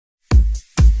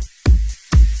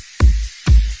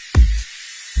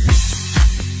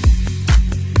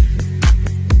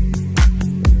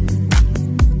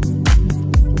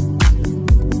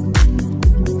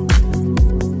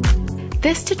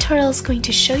This tutorial is going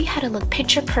to show you how to look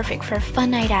picture perfect for a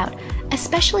fun night out,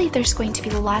 especially if there's going to be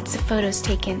lots of photos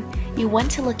taken. You want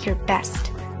to look your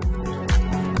best.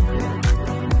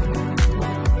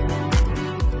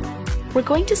 We're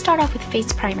going to start off with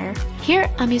face primer. Here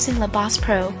I'm using La Boss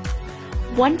Pro.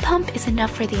 One pump is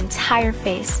enough for the entire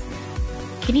face.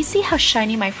 Can you see how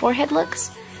shiny my forehead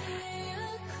looks?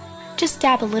 Just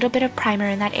dab a little bit of primer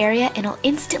in that area and it'll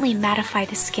instantly mattify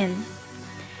the skin.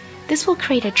 This will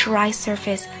create a dry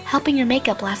surface, helping your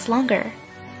makeup last longer.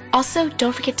 Also,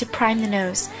 don't forget to prime the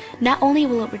nose. Not only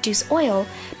will it reduce oil,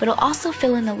 but it'll also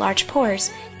fill in the large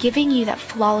pores, giving you that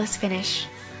flawless finish.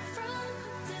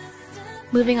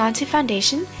 Moving on to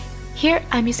foundation. Here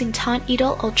I'm using Ton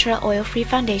Idol Ultra Oil-Free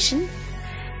Foundation.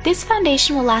 This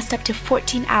foundation will last up to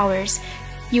 14 hours.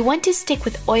 You want to stick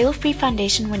with oil-free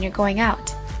foundation when you're going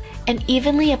out, and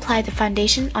evenly apply the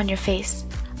foundation on your face.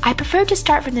 I prefer to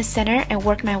start from the center and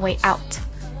work my way out.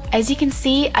 As you can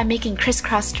see, I'm making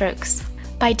crisscross strokes.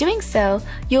 By doing so,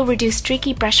 you'll reduce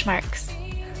streaky brush marks.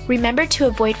 Remember to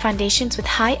avoid foundations with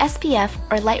high SPF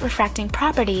or light refracting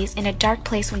properties in a dark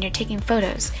place when you're taking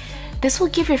photos. This will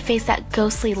give your face that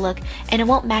ghostly look and it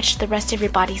won't match the rest of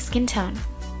your body's skin tone.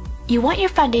 You want your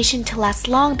foundation to last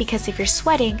long because if you're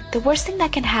sweating, the worst thing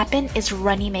that can happen is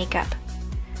runny makeup.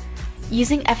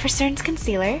 Using Effercern's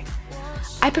concealer,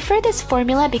 I prefer this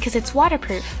formula because it's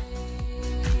waterproof.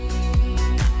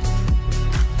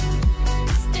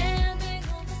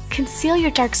 Conceal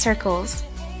your dark circles.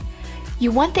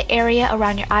 You want the area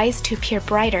around your eyes to appear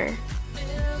brighter.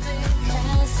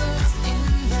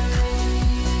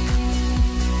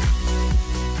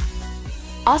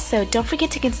 Also, don't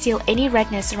forget to conceal any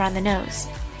redness around the nose.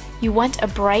 You want a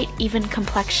bright, even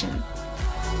complexion.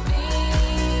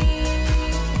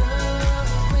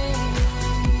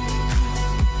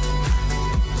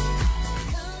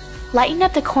 Lighten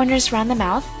up the corners around the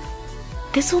mouth.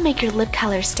 This will make your lip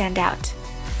color stand out.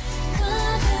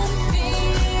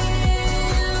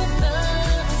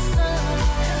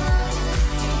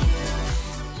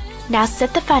 Now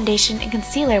set the foundation and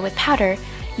concealer with powder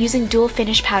using dual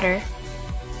finish powder.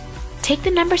 Take the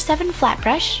number 7 flat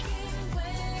brush.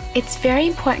 It's very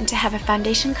important to have a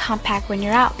foundation compact when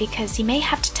you're out because you may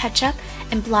have to touch up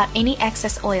and blot any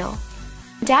excess oil.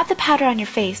 Dab the powder on your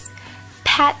face.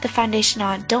 Pat the foundation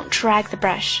on, don't drag the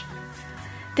brush.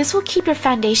 This will keep your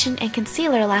foundation and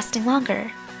concealer lasting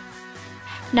longer.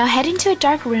 Now head into a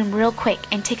dark room real quick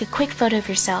and take a quick photo of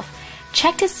yourself.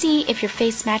 Check to see if your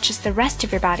face matches the rest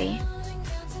of your body.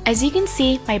 As you can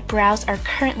see, my brows are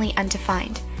currently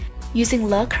undefined. Using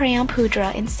Le Crayon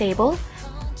Poudre in Sable,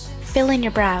 fill in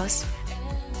your brows.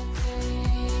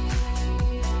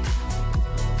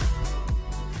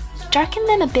 Darken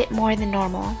them a bit more than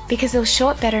normal because they'll show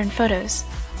up better in photos.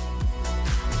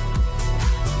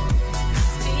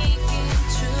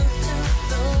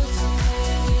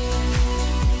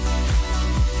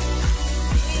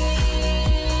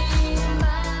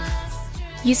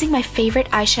 Using my favorite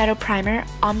eyeshadow primer,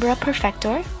 Ombra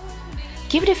Perfector,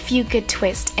 give it a few good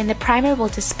twists and the primer will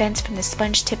dispense from the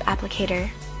sponge tip applicator.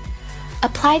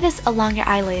 Apply this along your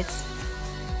eyelids.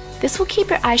 This will keep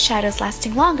your eyeshadows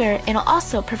lasting longer and will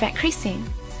also prevent creasing.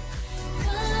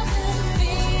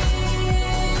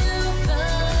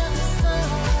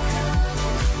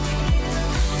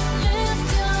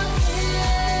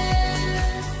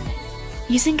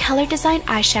 Using Color Design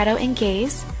eyeshadow in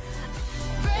Gaze,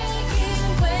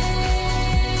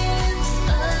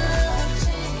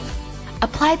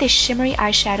 apply this shimmery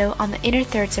eyeshadow on the inner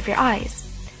thirds of your eyes.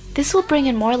 This will bring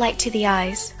in more light to the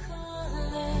eyes.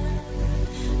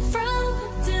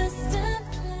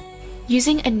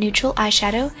 Using a neutral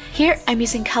eyeshadow, here I'm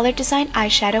using Color Design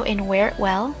eyeshadow in Wear It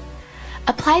Well.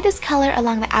 Apply this color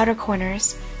along the outer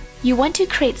corners. You want to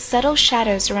create subtle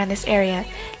shadows around this area.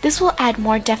 This will add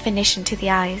more definition to the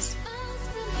eyes.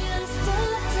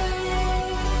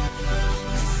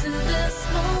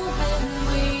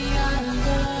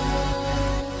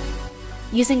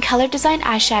 Using Color Design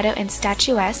eyeshadow in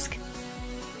Statuesque.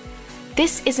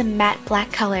 This is a matte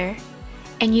black color,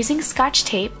 and using Scotch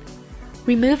tape,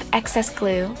 remove excess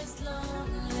glue.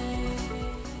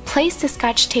 Place the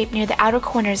Scotch tape near the outer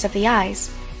corners of the eyes.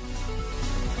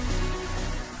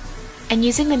 And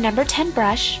using the number 10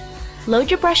 brush,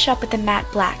 load your brush up with the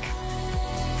matte black.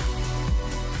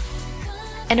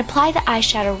 And apply the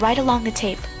eyeshadow right along the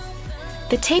tape.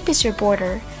 The tape is your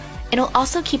border, and it'll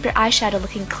also keep your eyeshadow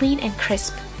looking clean and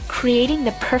crisp, creating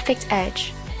the perfect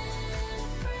edge.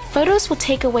 Photos will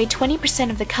take away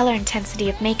 20% of the color intensity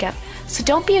of makeup, so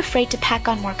don't be afraid to pack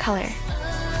on more color.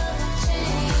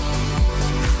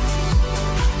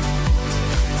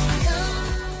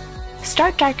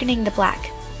 Start darkening the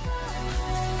black.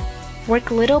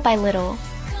 Work little by little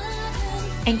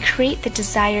and create the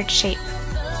desired shape.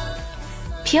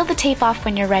 Peel the tape off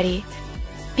when you're ready.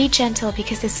 Be gentle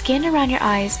because the skin around your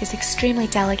eyes is extremely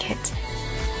delicate.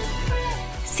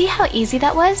 See how easy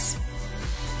that was?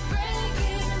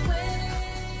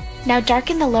 Now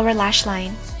darken the lower lash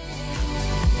line.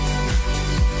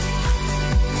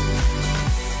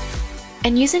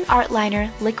 And using Art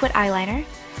Liner liquid eyeliner,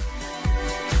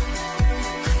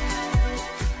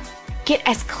 get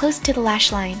as close to the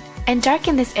lash line and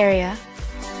darken this area.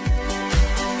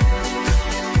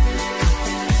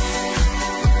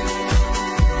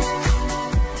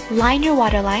 Line your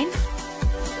waterline.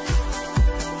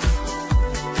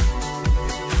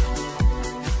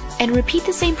 And repeat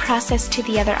the same process to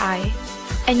the other eye.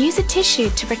 And use a tissue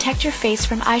to protect your face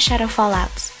from eyeshadow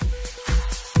fallouts.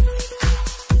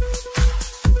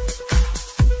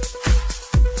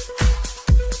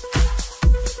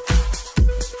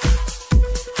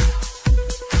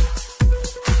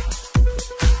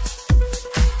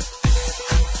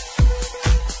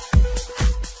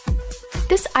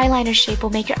 This eyeliner shape will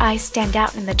make your eyes stand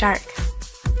out in the dark.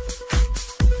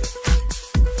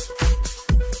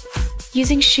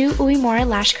 Using Shu Uemura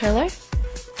lash curler,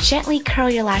 gently curl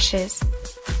your lashes.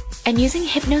 And using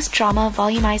Hypnose Drama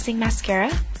volumizing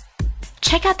mascara,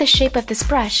 check out the shape of this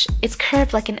brush. It's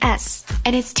curved like an S,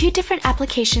 and it's 2 different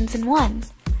applications in one.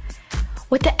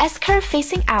 With the S curve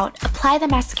facing out, apply the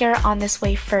mascara on this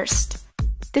way first.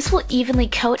 This will evenly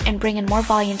coat and bring in more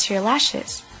volume to your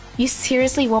lashes. You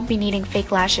seriously won't be needing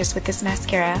fake lashes with this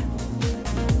mascara.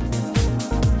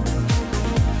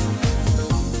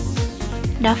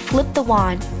 Now flip the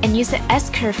wand and use the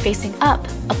S curve facing up,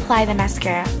 apply the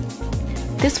mascara.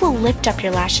 This will lift up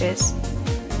your lashes.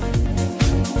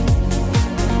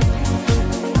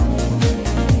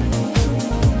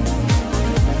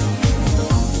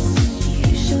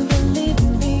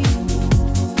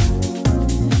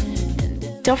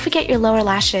 Don't forget your lower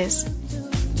lashes.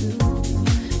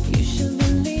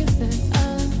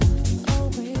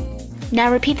 Now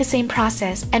repeat the same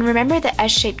process and remember the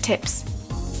S-shaped tips.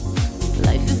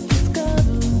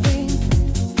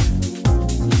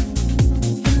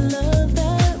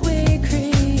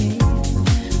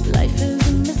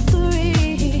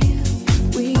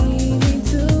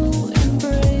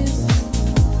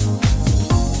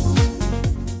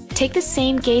 Take the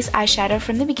same gaze eyeshadow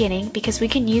from the beginning because we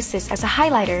can use this as a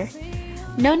highlighter.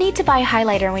 No need to buy a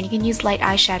highlighter when you can use light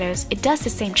eyeshadows, it does the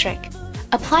same trick.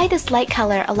 Apply this light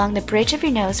color along the bridge of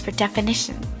your nose for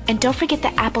definition, and don't forget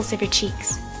the apples of your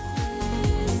cheeks.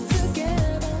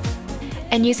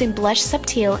 And using Blush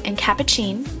Subtil and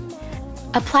Capucine,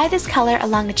 apply this color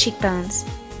along the cheekbones.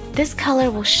 This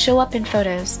color will show up in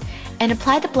photos, and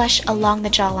apply the blush along the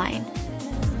jawline.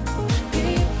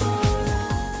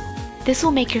 This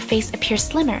will make your face appear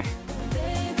slimmer.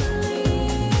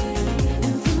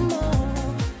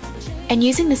 And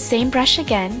using the same brush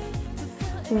again,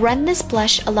 run this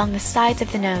blush along the sides of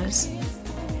the nose.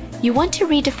 You want to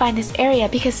redefine this area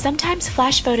because sometimes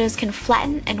flash photos can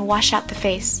flatten and wash out the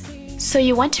face. So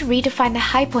you want to redefine the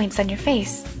high points on your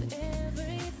face.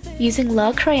 Using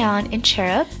L'Eau Crayon in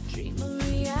Cherub,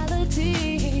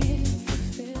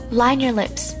 line your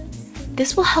lips.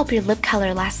 This will help your lip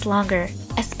color last longer,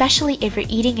 especially if you're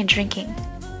eating and drinking.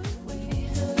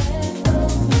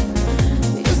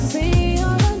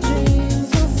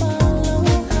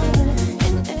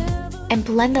 And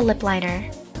blend the lip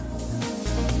liner.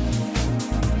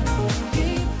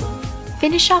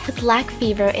 Finish off with Lac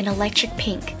Fever in Electric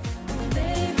Pink.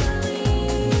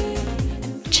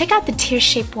 Check out the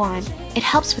tear-shaped wand. It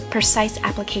helps with precise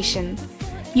application.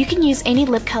 You can use any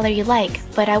lip color you like,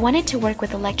 but I wanted to work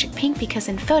with Electric Pink because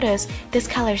in photos, this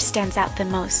color stands out the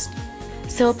most.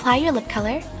 So apply your lip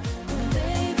color.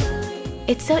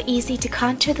 It's so easy to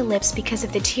contour the lips because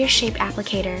of the tear-shaped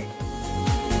applicator.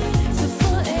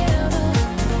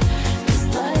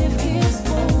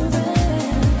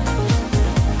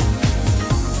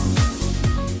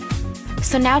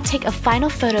 So now take a final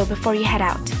photo before you head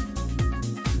out.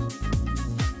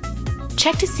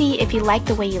 Check to see if you like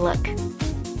the way you look.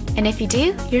 And if you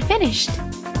do, you're finished.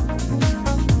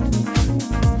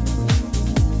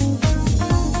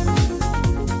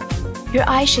 Your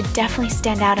eyes should definitely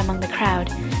stand out among the crowd.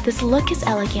 This look is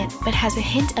elegant, but has a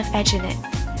hint of edge in it.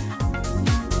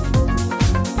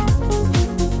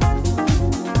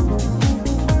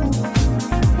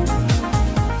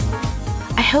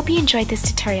 I hope you enjoyed this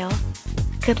tutorial.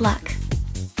 Good luck.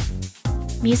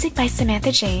 Music by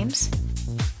Samantha James,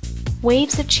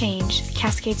 Waves of Change,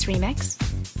 Cascades Remix,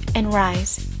 and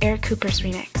Rise, Eric Cooper's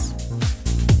remix.